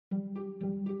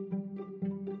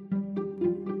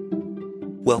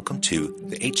Welcome to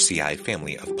the HCI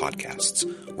family of podcasts.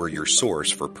 We're your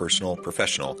source for personal,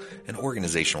 professional, and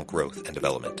organizational growth and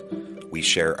development. We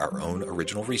share our own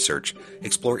original research,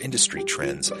 explore industry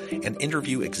trends, and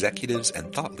interview executives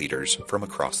and thought leaders from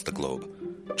across the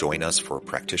globe. Join us for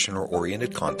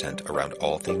practitioner-oriented content around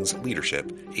all things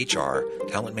leadership, HR,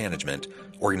 talent management,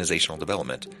 organizational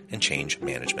development, and change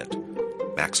management.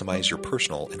 Maximize your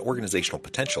personal and organizational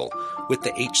potential with the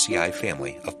HCI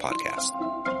family of podcasts.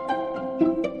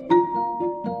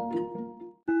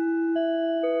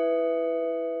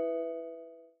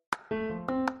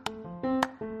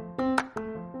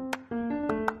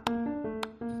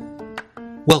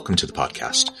 Welcome to the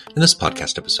podcast. In this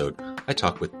podcast episode, I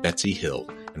talk with Betsy Hill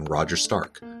and Roger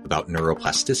Stark about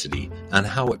neuroplasticity and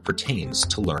how it pertains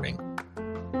to learning.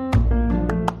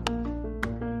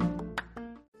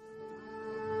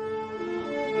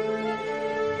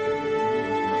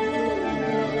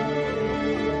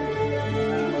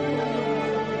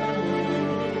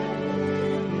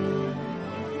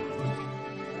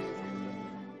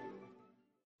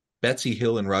 Betsy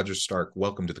Hill and Roger Stark,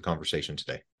 welcome to the conversation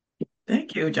today.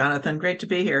 Thank you, Jonathan. Great to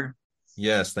be here.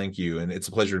 Yes, thank you. And it's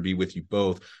a pleasure to be with you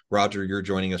both. Roger, you're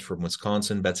joining us from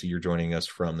Wisconsin. Betsy, you're joining us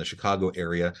from the Chicago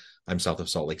area. I'm south of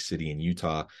Salt Lake City in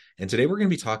Utah. And today we're going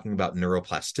to be talking about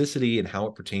neuroplasticity and how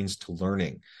it pertains to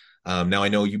learning. Now, I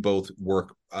know you both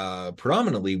work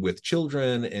predominantly with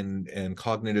children and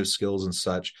cognitive skills and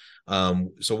such.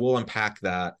 So we'll unpack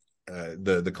that.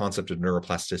 The concept of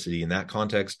neuroplasticity in that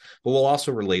context, but we'll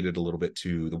also relate it a little bit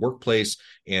to the workplace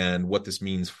and what this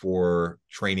means for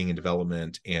training and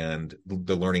development and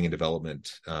the learning and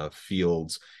development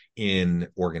fields in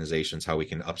organizations, how we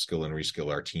can upskill and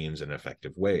reskill our teams in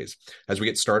effective ways. As we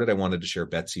get started, I wanted to share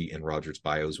Betsy and Roger's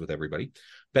bios with everybody.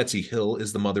 Betsy Hill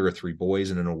is the mother of 3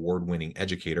 boys and an award-winning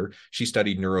educator. She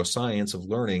studied neuroscience of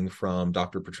learning from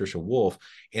Dr. Patricia Wolfe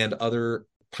and other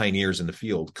pioneers in the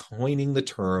field, coining the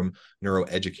term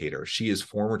neuroeducator. She is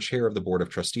former chair of the board of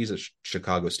trustees at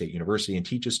Chicago State University and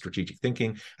teaches strategic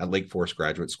thinking at Lake Forest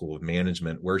Graduate School of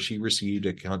Management, where she received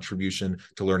a contribution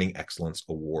to Learning Excellence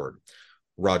Award.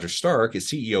 Roger Stark is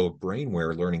CEO of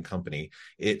Brainware Learning Company.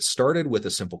 It started with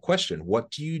a simple question: what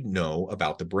do you know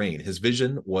about the brain? His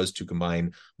vision was to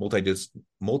combine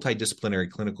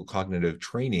multidisciplinary clinical cognitive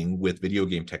training with video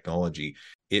game technology.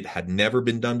 It had never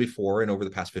been done before, and over the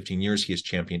past 15 years, he has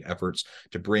championed efforts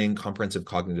to bring comprehensive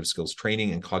cognitive skills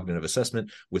training and cognitive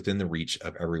assessment within the reach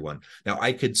of everyone. Now,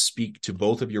 I could speak to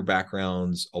both of your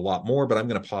backgrounds a lot more, but I'm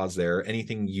going to pause there.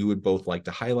 Anything you would both like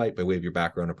to highlight by way of your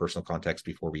background or personal context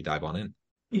before we dive on in?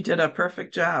 You did a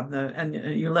perfect job, and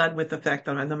you led with the fact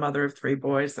that I'm the mother of 3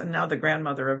 boys and now the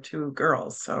grandmother of 2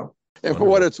 girls. So, and for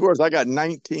what it's worth, I got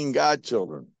 19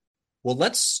 godchildren. Well,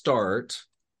 let's start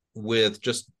with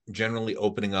just generally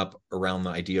opening up around the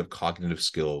idea of cognitive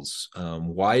skills.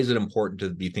 Why is it important to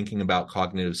be thinking about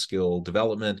cognitive skill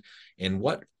development, and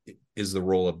what is the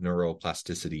role of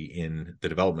neuroplasticity in the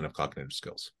development of cognitive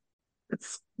skills?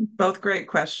 It's both great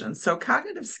questions. So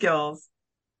cognitive skills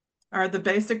are the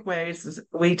basic ways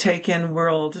we take in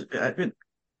world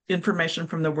information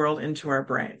from the world into our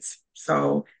brains.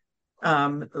 So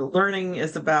learning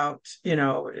is about,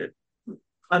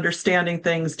 understanding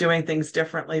things, doing things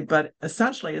differently, but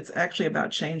essentially it's actually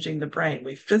about changing the brain.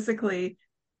 We physically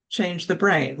change the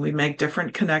brain. We make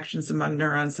different connections among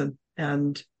neurons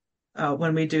and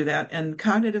when we do that, and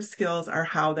cognitive skills are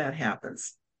how that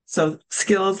happens. So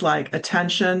skills like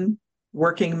attention,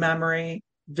 working memory,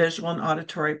 visual and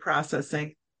auditory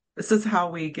processing. This is how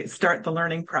we start the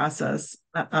learning process.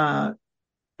 And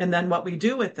then what we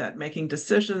do with it, making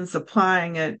decisions,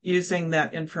 applying it, using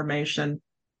that information,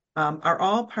 are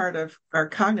all part of our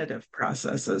cognitive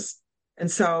processes.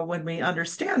 And so when we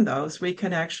understand those, we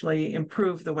can actually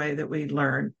improve the way that we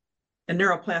learn. And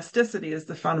neuroplasticity is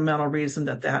the fundamental reason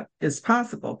that is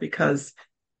possible, because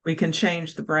we can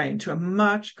change the brain to a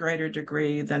much greater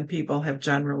degree than people have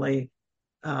generally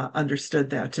understood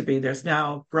that to be. There's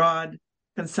now broad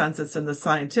consensus in the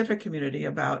scientific community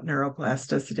about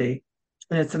neuroplasticity.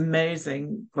 And it's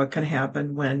amazing what can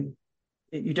happen when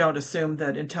you don't assume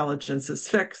that intelligence is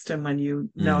fixed and when you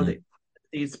know that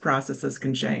these processes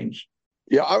can change.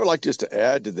 Yeah, I would like just to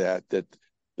add to that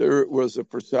there was a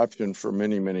perception for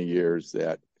many, many years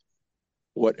that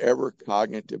whatever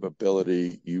cognitive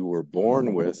ability you were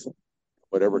born with,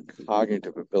 whatever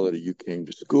cognitive ability you came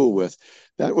to school with,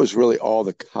 that was really all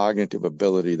the cognitive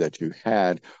ability that you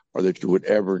had or that you would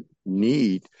ever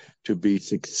need to be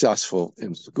successful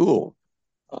in school.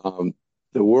 The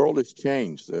world has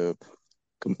changed. The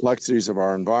complexities of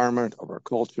our environment, of our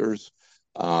cultures.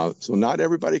 So not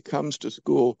everybody comes to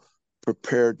school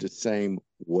prepared the same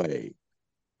way.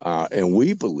 And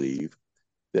we believe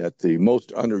that the most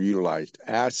underutilized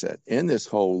asset in this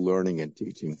whole learning and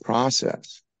teaching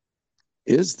process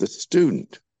is the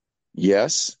student.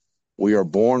 Yes, we are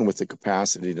born with the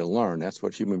capacity to learn. That's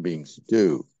what human beings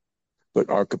do. But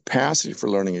our capacity for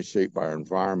learning is shaped by our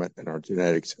environment and our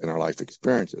genetics and our life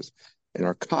experiences. And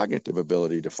our cognitive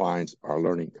ability defines our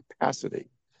learning capacity.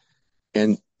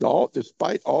 And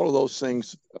despite all of those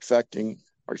things affecting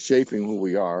or shaping who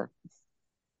we are,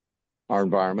 our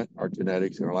environment, our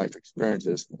genetics, and our life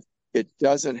experiences, it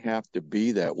doesn't have to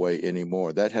be that way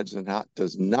anymore. That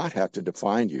does not have to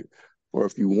define you. Or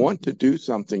if you want to do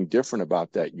something different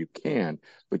about that, you can,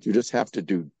 but you just have to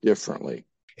do differently.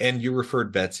 And you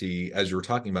referred, Betsy, as you were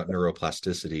talking about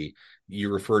neuroplasticity,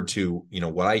 you referred to,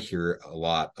 what I hear a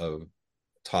lot of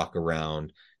talk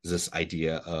around is this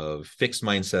idea of fixed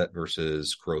mindset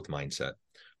versus growth mindset,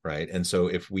 right? And so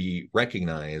if we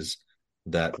recognize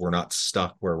that we're not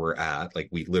stuck where we're at, like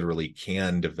we literally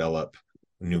can develop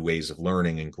new ways of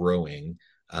learning and growing,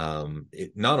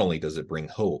 it not only does it bring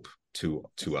hope to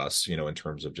us, in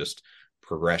terms of just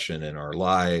progression in our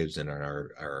lives and in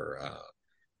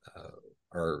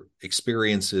our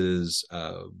experiences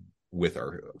with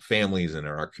our families and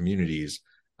in our communities,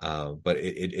 but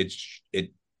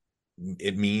it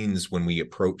means when we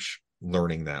approach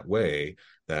learning that way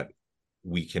that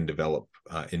we can develop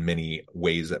in many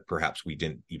ways that perhaps we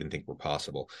didn't even think were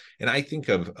possible. And I think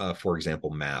of, for example,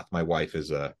 math. My wife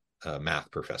is a math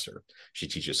professor. She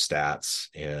teaches stats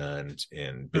and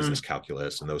business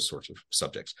calculus and those sorts of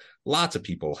subjects. Lots of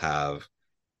people have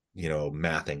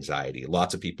math anxiety.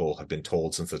 Lots of people have been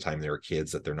told since the time they were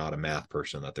kids that they're not a math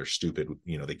person, that they're stupid,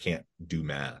 they can't do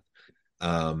math.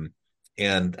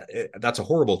 And that's a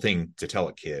horrible thing to tell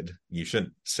a kid. You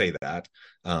shouldn't say that,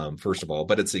 first of all,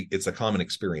 but it's a common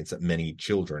experience that many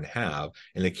children have,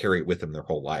 and they carry it with them their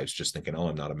whole lives, just thinking, oh,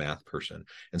 I'm not a math person.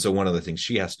 And so one of the things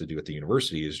she has to do at the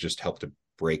university is just help to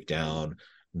break down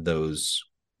those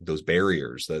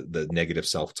barriers, the negative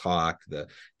self-talk,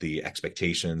 the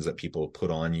expectations that people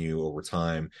put on you over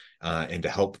time, and to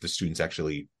help the students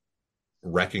actually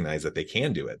recognize that they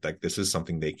can do it. Like this is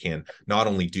something they can not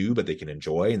only do, but they can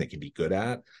enjoy and they can be good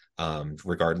at,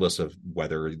 regardless of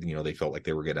whether, they felt like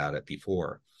they were good at it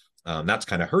before. That's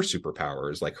kind of her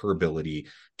superpower, is like her ability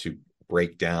to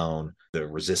break down the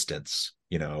resistance,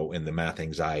 and the math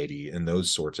anxiety and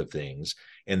those sorts of things.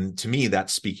 And to me,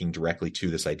 that's speaking directly to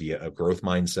this idea of growth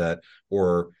mindset,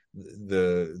 or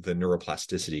the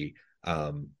neuroplasticity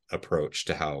approach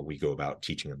to how we go about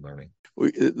teaching and learning.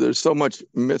 There's so much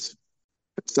misconception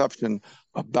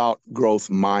about growth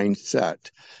mindset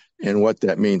and what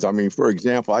that means. I mean, for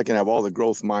example, I can have all the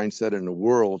growth mindset in the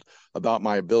world about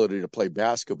my ability to play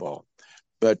basketball,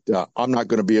 but I'm not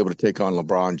going to be able to take on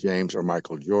LeBron James or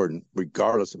Michael Jordan,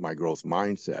 regardless of my growth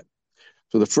mindset.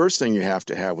 So the first thing you have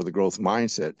to have with a growth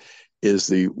mindset is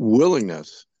the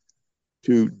willingness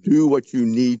to do what you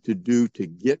need to do to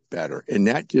get better. And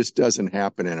that just doesn't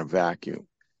happen in a vacuum.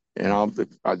 And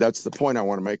that's the point I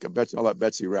want to make. I'll let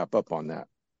Betsy wrap up on that.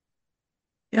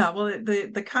 Yeah, well,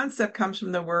 the concept comes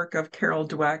from the work of Carol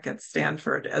Dweck at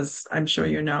Stanford, as I'm sure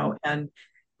you know. And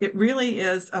it really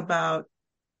is about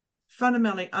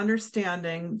fundamentally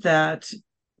understanding that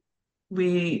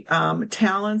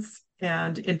talents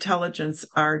and intelligence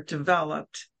are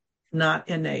developed, not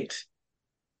innate.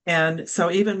 And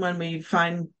so even when we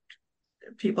find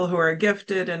people who are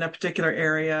gifted in a particular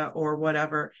area or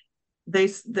whatever, they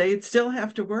still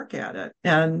have to work at it.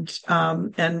 And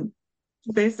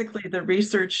basically the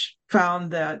research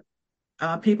found that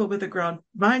people with a growth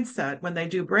mindset, when they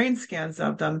do brain scans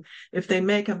of them, if they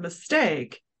make a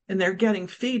mistake and they're getting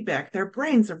feedback, their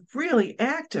brains are really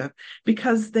active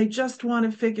because they just want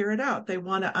to figure it out. They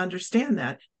want to understand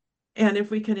that. And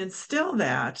if we can instill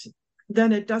that,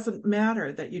 then it doesn't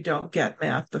matter that you don't get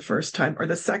math the first time or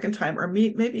the second time or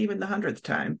maybe even the 100th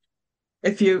time.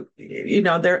 If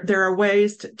there are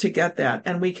ways to get that,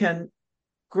 and we can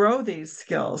grow these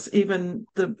skills, even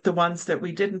the ones that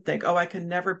we didn't think, oh, I can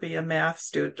never be a math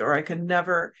student, or I can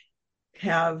never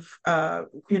have, I'm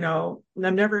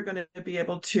never going to be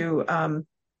able to,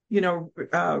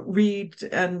 read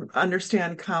and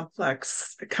understand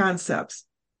complex concepts.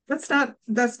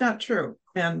 That's not true.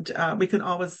 And we can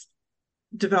always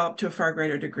develop to a far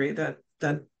greater degree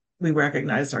than we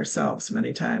recognize ourselves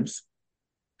many times.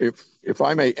 If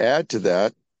I may add to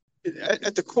that,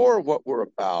 at the core of what we're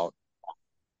about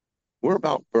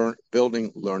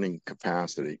building learning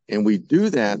capacity. And we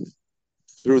do that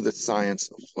through the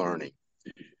science of learning.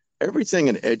 Everything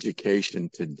in education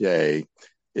today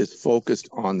is focused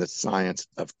on the science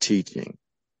of teaching.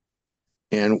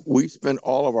 And we spend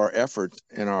all of our efforts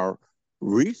and our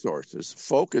resources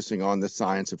focusing on the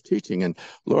science of teaching. And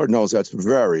Lord knows that's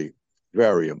very,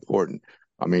 very important.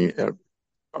 I mean,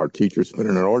 our teachers spend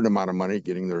an inordinate amount of money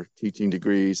getting their teaching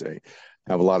degrees. They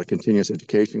have a lot of continuous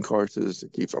education courses to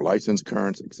keep their license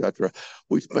current, etc.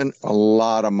 We spend a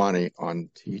lot of money on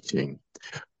teaching.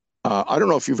 I don't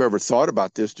know if you've ever thought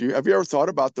about this. Have you ever thought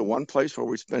about the one place where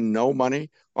we spend no money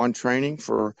on training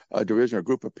for a division or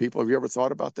group of people? Have you ever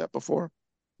thought about that before?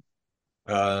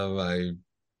 I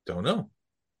don't know.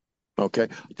 Okay,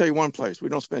 I'll tell you one place. We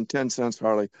don't spend 10 cents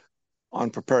hardly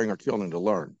on preparing our children to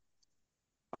learn.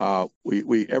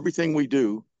 We everything we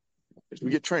do is we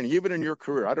get training, even in your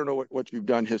career. I don't know what you've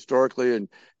done historically, and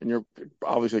you're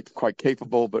obviously quite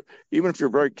capable, but even if you're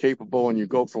very capable and you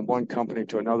go from one company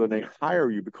to another and they hire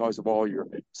you because of all your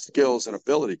skills and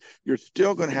ability, you're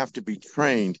still going to have to be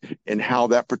trained in how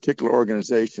that particular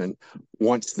organization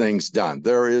wants things done.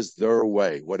 There is their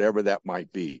way, whatever that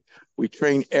might be. We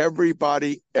train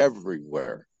everybody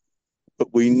everywhere,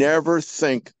 but we never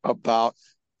think about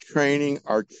training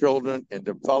our children and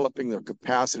developing their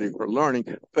capacity for learning.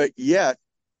 But yet,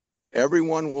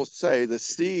 everyone will say the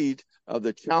seed of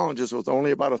the challenges with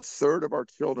only about a third of our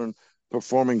children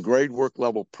performing grade work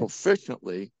level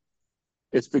proficiently,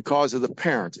 it's because of the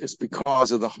parents. It's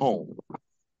because of the home.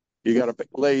 You got a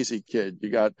lazy kid.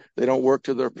 They don't work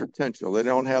to their potential. They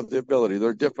don't have the ability.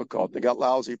 They're difficult. They got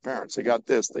lousy parents. They got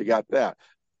this. They got that.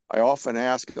 I often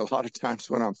ask a lot of times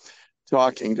when I'm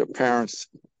talking to parents,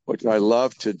 which I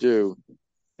love to do,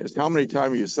 is how many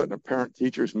times you sit in a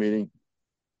parent-teachers meeting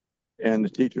and the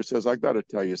teacher says, I've got to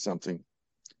tell you something.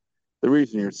 The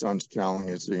reason your son's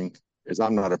challenging is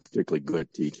I'm not a particularly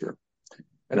good teacher.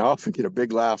 And I often get a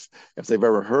big laugh if they've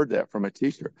ever heard that from a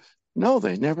teacher. No,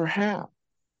 they never have.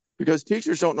 Because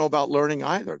teachers don't know about learning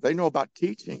either. They know about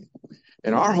teaching.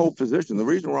 And our whole position, the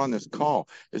reason we're on this call,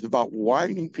 is about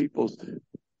widening people's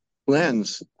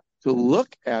lens to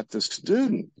look at the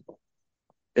student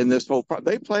in this whole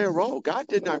they play a role. God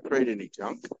did not create any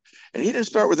junk, and he didn't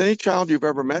start with any child you've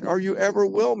ever met or you ever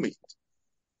will meet.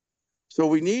 So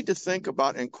we need to think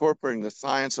about incorporating the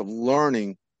science of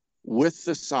learning with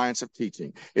the science of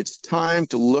teaching. It's time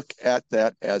to look at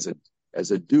that as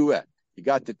a duet. You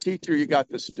got the teacher, you got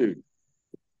the student.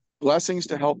 Blessings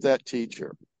to help that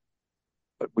teacher,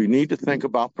 but we need to think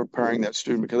about preparing that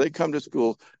student, because they come to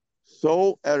school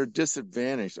so at a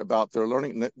disadvantage about their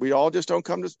learning that we all just don't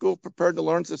come to school prepared to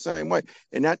learn the same way,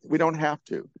 and that we don't have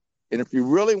to. And if you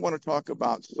really want to talk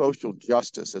about social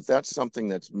justice, if that's something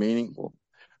that's meaningful,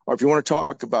 or if you want to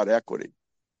talk about equity,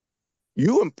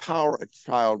 you empower a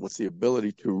child with the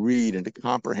ability to read and to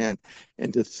comprehend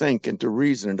and to think and to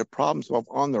reason and to problem solve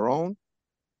on their own.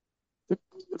 They're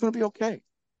going to be okay.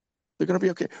 They're going to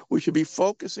be okay. We should be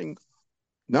focusing,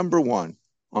 number one,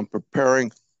 on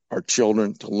preparing our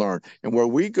children to learn. And where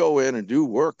we go in and do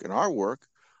work in our work,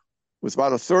 with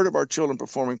about a third of our children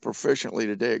performing proficiently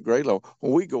today at grade level,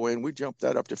 when we go in, we jump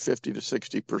that up to 50 to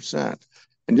 60%.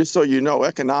 And just so you know,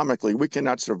 economically, we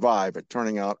cannot survive at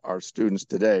turning out our students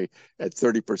today at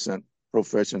 30%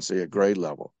 proficiency at grade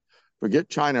level. Forget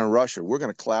China and Russia, we're going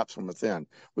to collapse from within.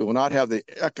 We will not have the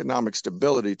economic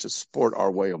stability to support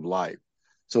our way of life.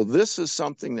 So this is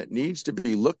something that needs to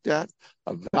be looked at,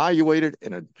 evaluated,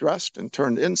 and addressed and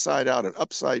turned inside out and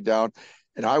upside down.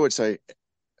 And I would say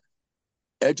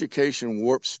education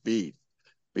warp speed,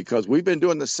 because we've been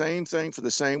doing the same thing for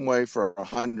the same way for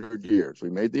 100 years. We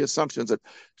made the assumptions that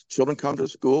children come to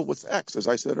school with X, as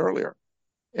I said earlier.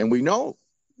 And we know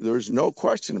there's no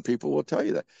question, and people will tell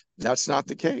you that that's not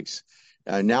the case.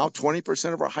 Now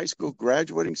 20% of our high school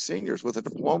graduating seniors with a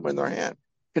diploma in their hand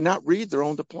cannot read their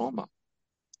own diploma.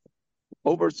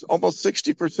 Over almost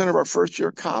 60% of our first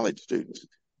year college students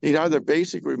need either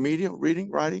basic, remedial,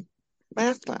 reading, writing,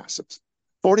 math classes.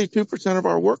 42% of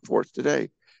our workforce today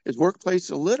is workplace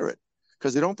illiterate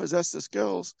because they don't possess the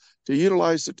skills to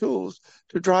utilize the tools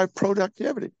to drive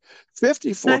productivity.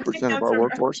 54% of our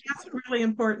workforce. That's a really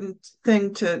important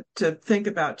thing to think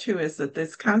about too, is that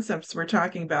these concepts we're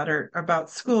talking about are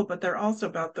about school, but they're also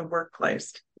about the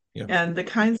workplace. Yeah. And the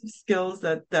kinds of skills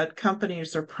that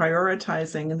companies are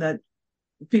prioritizing, and that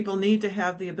people need to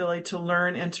have the ability to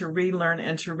learn and to relearn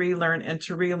and to relearn and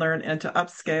to relearn and to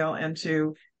upscale and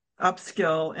to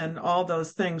upskill and all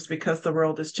those things, because the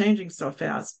world is changing so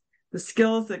fast. The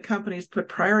skills that companies put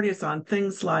priorities on,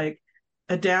 things like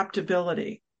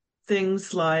adaptability,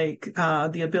 things like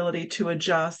the ability to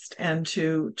adjust and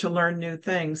to learn new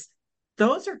things,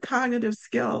 those are cognitive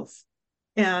skills.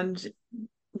 And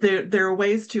there are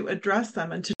ways to address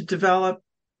them and to develop,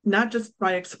 not just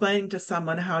by explaining to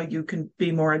someone how you can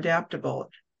be more adaptable,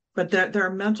 but there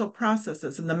are mental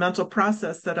processes, and the mental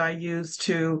process that I use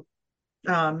to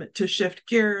to shift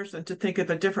gears and to think of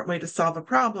a different way to solve a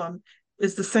problem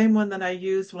is the same one that I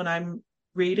use when I'm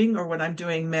reading or when I'm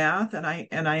doing math, and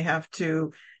I have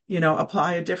to,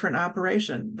 apply a different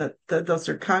operation. Those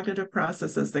are cognitive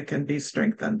processes that can be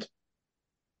strengthened.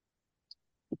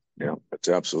 Yeah, that's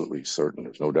absolutely certain.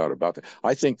 There's no doubt about that.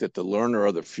 I think that the learner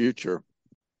of the future,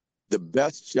 the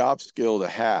best job skill to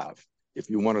have, if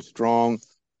you want a strong,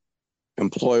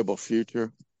 employable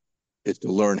future, is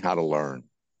to learn how to learn,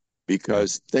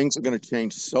 because things are going to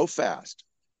change so fast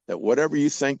that whatever you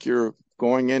think you're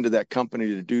going into that company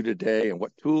to do today and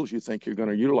what tools you think you're going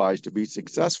to utilize to be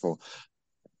successful,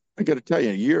 I got to tell you,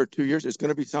 in a year or 2 years, it's going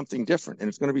to be something different, and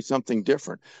it's going to be something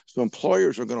different. So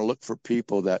employers are going to look for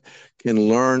people that can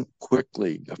learn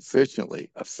quickly, efficiently,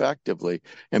 effectively,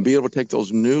 and be able to take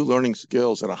those new learning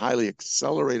skills at a highly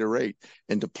accelerated rate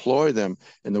and deploy them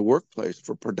in the workplace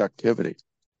for productivity.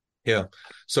 Yeah.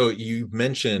 So you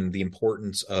mentioned the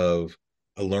importance of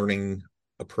a learning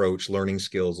approach, learning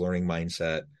skills, learning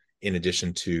mindset, in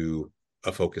addition to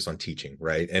a focus on teaching,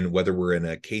 right? And whether we're in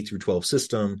a K through 12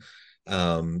 system,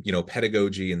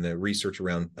 pedagogy and the research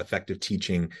around effective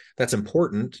teaching, that's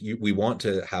important. We want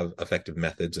to have effective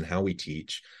methods in how we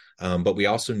teach, but we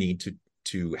also need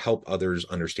to help others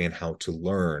understand how to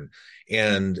learn.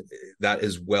 And that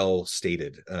is well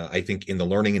stated. I think in the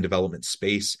learning and development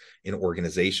space in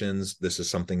organizations, this is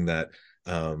something that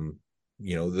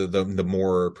the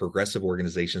more progressive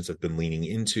organizations have been leaning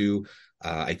into.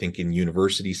 I think in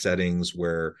university settings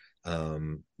where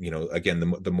again,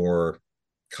 the more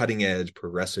cutting edge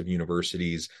progressive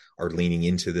universities are leaning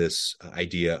into this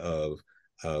idea of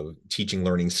teaching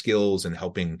learning skills and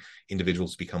helping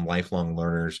individuals become lifelong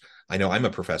learners. I know I'm a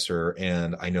professor,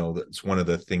 and I know that's one of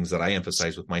the things that I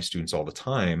emphasize with my students all the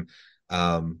time.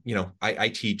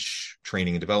 I teach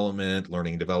training and development,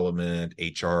 learning and development,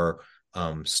 HR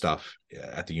stuff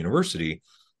at the university.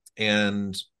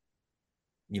 And,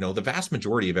 the vast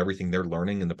majority of everything they're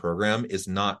learning in the program is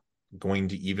not going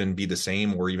to even be the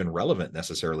same or even relevant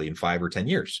necessarily in 5 or 10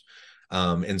 years.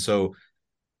 And so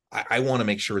I want to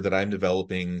make sure that I'm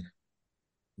developing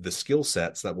the skill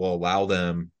sets that will allow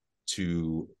them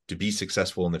to be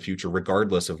successful in the future,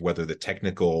 regardless of whether the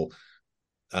technical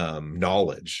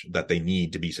knowledge that they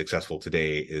need to be successful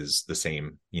today is the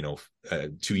same,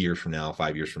 2 years from now,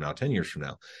 5 years from now, 10 years from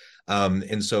now.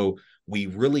 And so we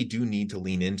really do need to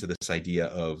lean into this idea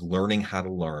of learning how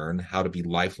to learn, how to be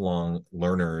lifelong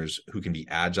learners who can be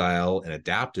agile and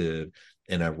adaptive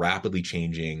in a rapidly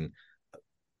changing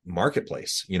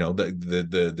marketplace.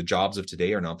 The jobs of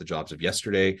today are not the jobs of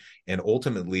yesterday. And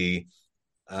ultimately,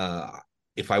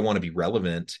 if I want to be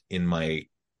relevant in my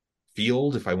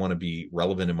field, if I want to be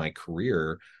relevant in my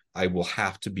career, I will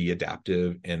have to be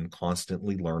adaptive and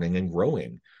constantly learning and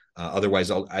growing. Otherwise,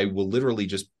 I will literally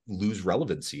just lose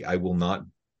relevancy. I will not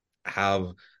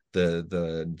have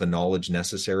the knowledge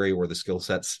necessary or the skill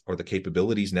sets or the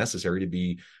capabilities necessary to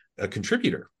be a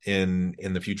contributor in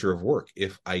the future of work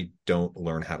if I don't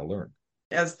learn how to learn.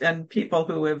 And people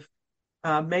who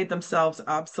have made themselves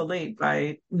obsolete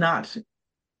by not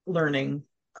learning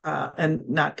and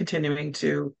not continuing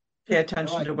to pay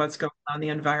attention to what's going on in the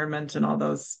environment and all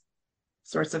those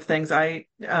sorts of things. I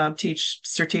teach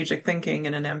strategic thinking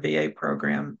in an MBA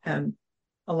program, and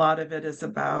a lot of it is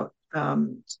about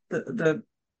the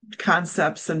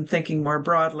concepts and thinking more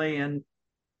broadly and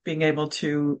being able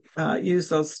to use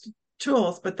those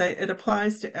tools, but it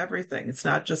applies to everything. It's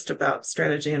not just about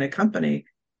strategy in a company.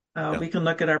 We can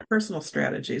look at our personal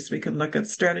strategies. We can look at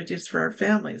strategies for our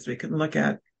families. We can look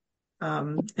at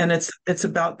and it's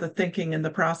about the thinking and the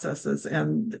processes.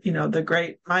 And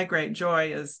my great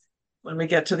joy is when we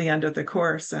get to the end of the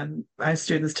course and my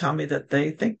students tell me that they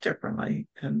think differently,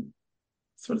 and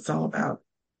that's what it's all about.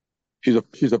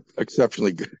 She's a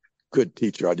exceptionally good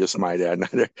teacher, I just might add.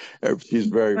 She's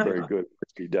very, very good at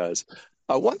what she does.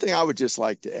 One thing I would just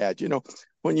like to add,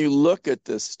 when you look at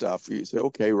this stuff, you say,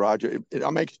 okay, Roger,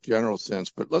 it makes general sense,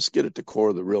 but let's get at the core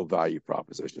of the real value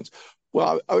propositions.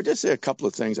 Well, I would just say a couple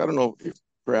of things. I don't know if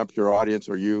perhaps your audience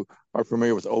or you are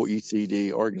familiar with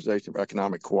OECD, Organization of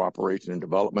Economic Cooperation and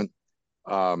Development.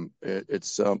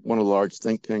 It's one of the large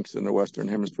think tanks in the Western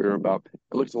Hemisphere.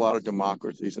 It looks at a lot of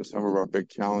democracies and some of our big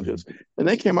challenges. And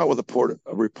they came out with a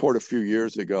report a few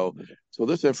years ago. So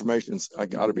this information's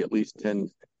got to be at least 10.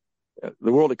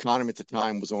 The world economy at the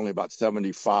time was only about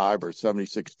 75 or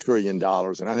 76 trillion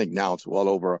dollars, and I think now it's well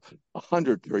over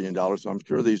 100 trillion dollars. So I'm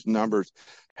sure these numbers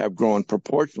have grown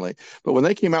proportionally. But when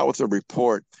they came out with the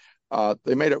report,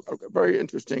 they made a very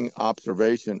interesting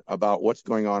observation about what's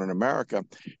going on in America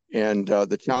and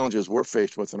the challenges we're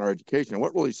faced with in our education. And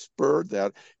what really spurred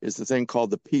that is the thing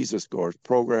called the PISA scores,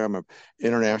 Program of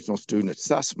International Student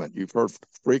Assessment. You've heard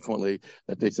frequently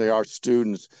that they say our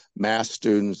students, math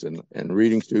students and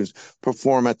reading students,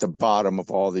 perform at the bottom of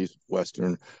all these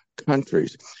Western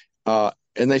countries.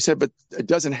 And they said, but it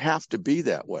doesn't have to be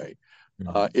that way.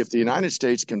 If the United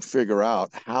States can figure out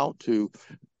how to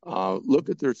look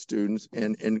at their students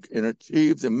and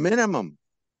achieve the minimum,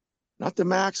 not the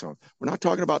maximum. We're not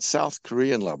talking about South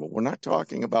Korean level. We're not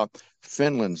talking about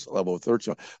Finland's level of third.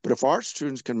 But if our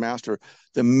students can master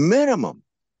the minimum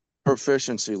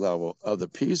proficiency level of the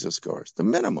PISA scores, the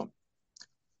minimum,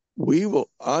 we will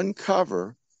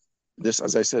uncover this,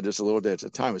 as I said just a little bit at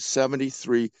the time, is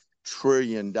 $73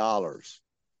 trillion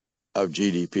of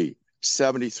GDP.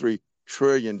 $73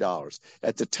 trillion.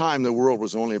 At the time, the world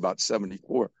was only about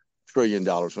 $74 trillion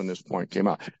when this point came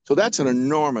out. So that's an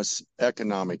enormous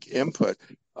economic input.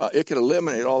 It could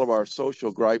eliminate all of our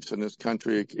social gripes in this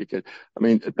country. It could, I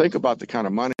mean, think about the kind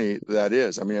of money that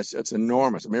is. I mean, it's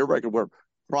enormous. I mean, everybody could wear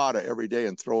Prada every day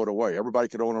and throw it away. Everybody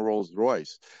could own a Rolls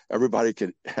Royce. Everybody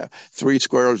could have 3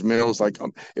 squares meals. Like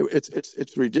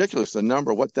it's ridiculous the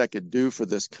number what that could do for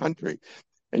this country.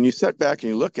 And you sit back and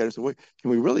you look at it. So, wait, can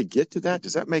we really get to that?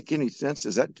 Does that make any sense?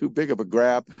 Is that too big of a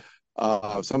grab?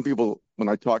 Some people, when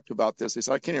I talked about this, they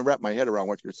said, I can't even wrap my head around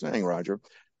what you're saying, Roger.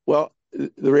 Well,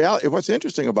 the reality, what's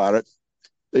interesting about it,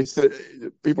 they said,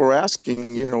 people were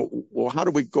asking, you know, well, how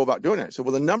do we go about doing it? So,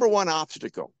 well, the number one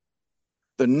obstacle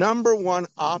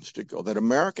that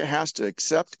America has to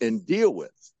accept and deal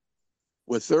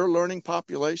with their learning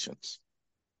populations,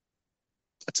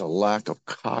 it's a lack of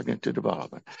cognitive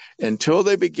development. Until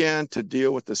they began to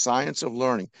deal with the science of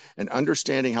learning and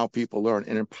understanding how people learn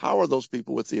and empower those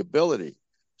people with the ability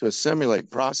to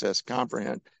assimilate, process,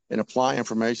 comprehend, and apply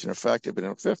information effectively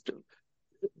and effective,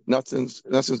 nothing's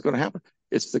going to happen.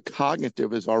 It's the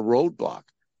cognitive is our roadblock.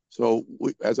 So,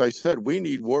 as I said, we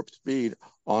need warp speed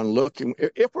on looking.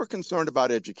 If we're concerned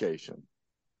about education,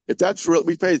 if that's real,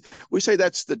 we say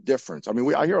that's the difference. I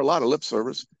mean, I hear a lot of lip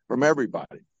service from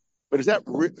everybody. But is that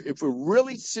if we're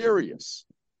really serious,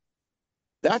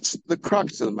 that's the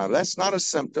crux of the matter. That's not a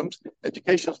symptom.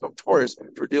 Education is notorious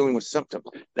for dealing with symptoms.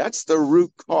 That's the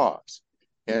root cause.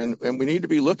 And we need to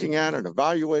be looking at it,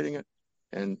 evaluating it,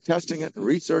 and testing it, and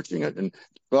researching it. And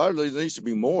probably there needs to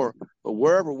be more. But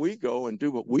wherever we go and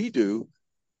do what we do,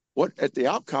 at the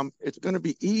outcome, it's going to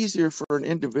be easier for an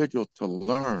individual to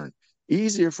learn,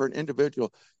 easier for an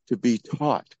individual to be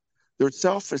taught. Their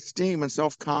self-esteem and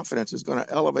self-confidence is going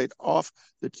to elevate off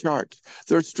the charts.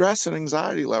 Their stress and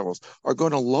anxiety levels are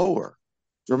going to lower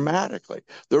dramatically.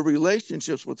 Their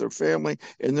relationships with their family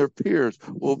and their peers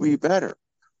will be better.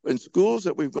 In schools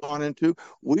that we've gone into,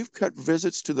 we've cut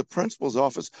visits to the principal's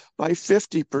office by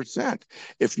 50%.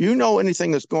 If you know anything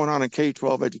that's going on in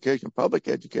K-12 education, public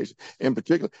education in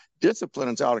particular, discipline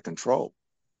is out of control.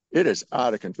 It is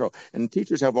out of control. And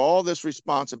teachers have all this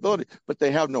responsibility, but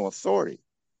they have no authority.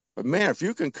 But man, if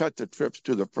you can cut the trips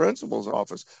to the principal's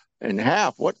office in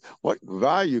half, what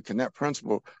value can that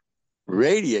principal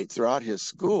radiate throughout his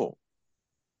school?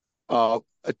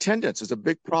 Attendance is a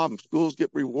big problem. Schools get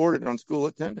rewarded on school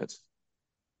attendance.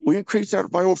 We increase that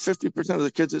by over 50% of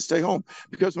the kids that stay home,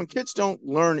 because when kids don't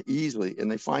learn easily and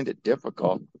they find it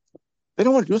difficult, they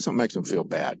don't want to do something that makes them feel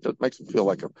bad. That makes them feel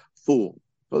like a fool.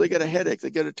 So they get a headache.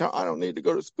 They get I don't need to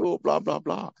go to school, blah, blah,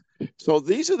 blah. So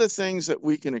these are the things that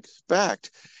we can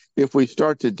expect if we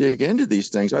start to dig into these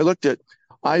things. I looked at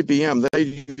IBM.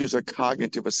 They use a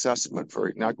cognitive assessment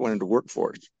for not going into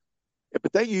workforce,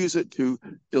 but they use it to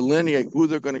delineate who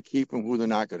they're going to keep and who they're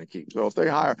not going to keep. So if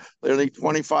they need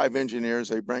 25 engineers,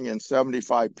 they bring in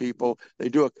 75 people, they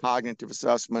do a cognitive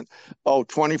assessment.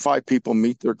 25 people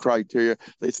meet their criteria.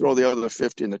 They throw the other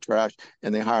 50 in the trash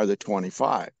and they hire the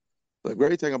 25. The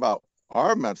great thing about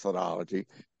our methodology,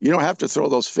 you don't have to throw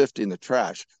those 50 in the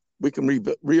trash. We can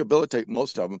rehabilitate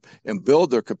most of them and build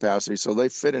their capacity so they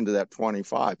fit into that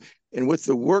 25. And with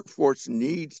the workforce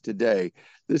needs today,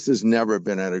 this has never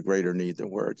been at a greater need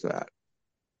than where it's at.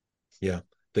 Yeah.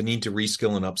 The need to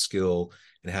reskill and upskill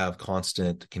and have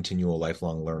constant, continual,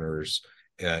 lifelong learners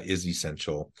is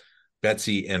essential.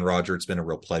 Betsy and Roger, it's been a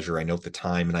real pleasure. I note the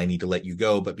time and I need to let you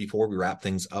go. But before we wrap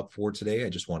things up for today, I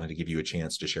just wanted to give you a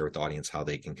chance to share with the audience how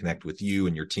they can connect with you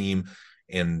and your team,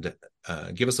 and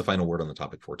give us a final word on the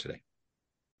topic for today.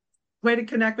 Way to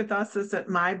connect with us is at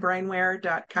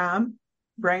mybrainware.com.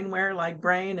 Brainware like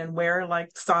brain and ware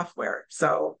like software.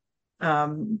 So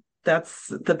that's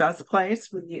the best place.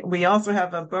 We also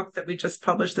have a book that we just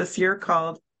published this year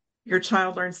called Your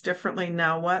child learns differently.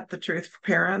 Now what? The Truth for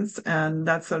Parents. And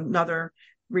that's another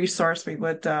resource we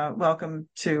would welcome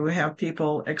to have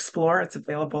people explore. It's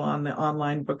available on the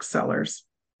online booksellers.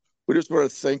 We just want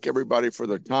to thank everybody for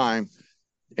their time,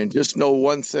 and just know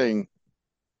one thing: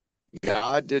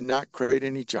 God did not create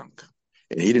any junk,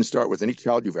 and he didn't start with any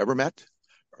child you've ever met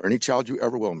or any child you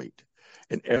ever will meet.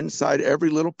 And inside every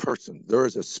little person, there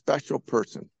is a special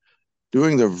person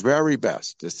doing their very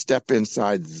best to step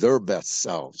inside their best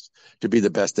selves, to be the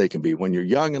best they can be. When you're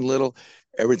young and little,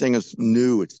 everything is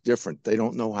new, it's different. They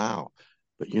don't know how.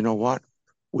 But you know what?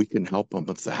 We can help them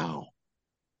with the how.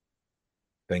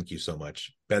 Thank you so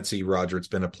much. Betsy, Roger, it's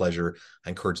been a pleasure. I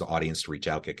encourage the audience to reach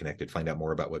out, get connected, find out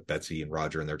more about what Betsy and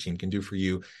Roger and their team can do for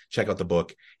you. Check out the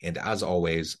book. And as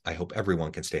always, I hope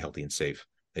everyone can stay healthy and safe,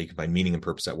 that you can find meaning and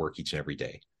purpose at work each and every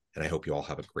day. And I hope you all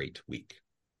have a great week.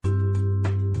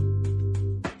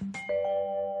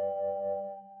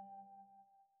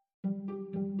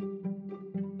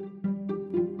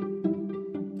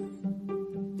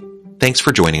 Thanks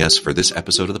for joining us for this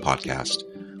episode of the podcast.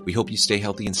 We hope you stay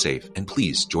healthy and safe, and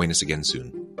please join us again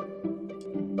soon.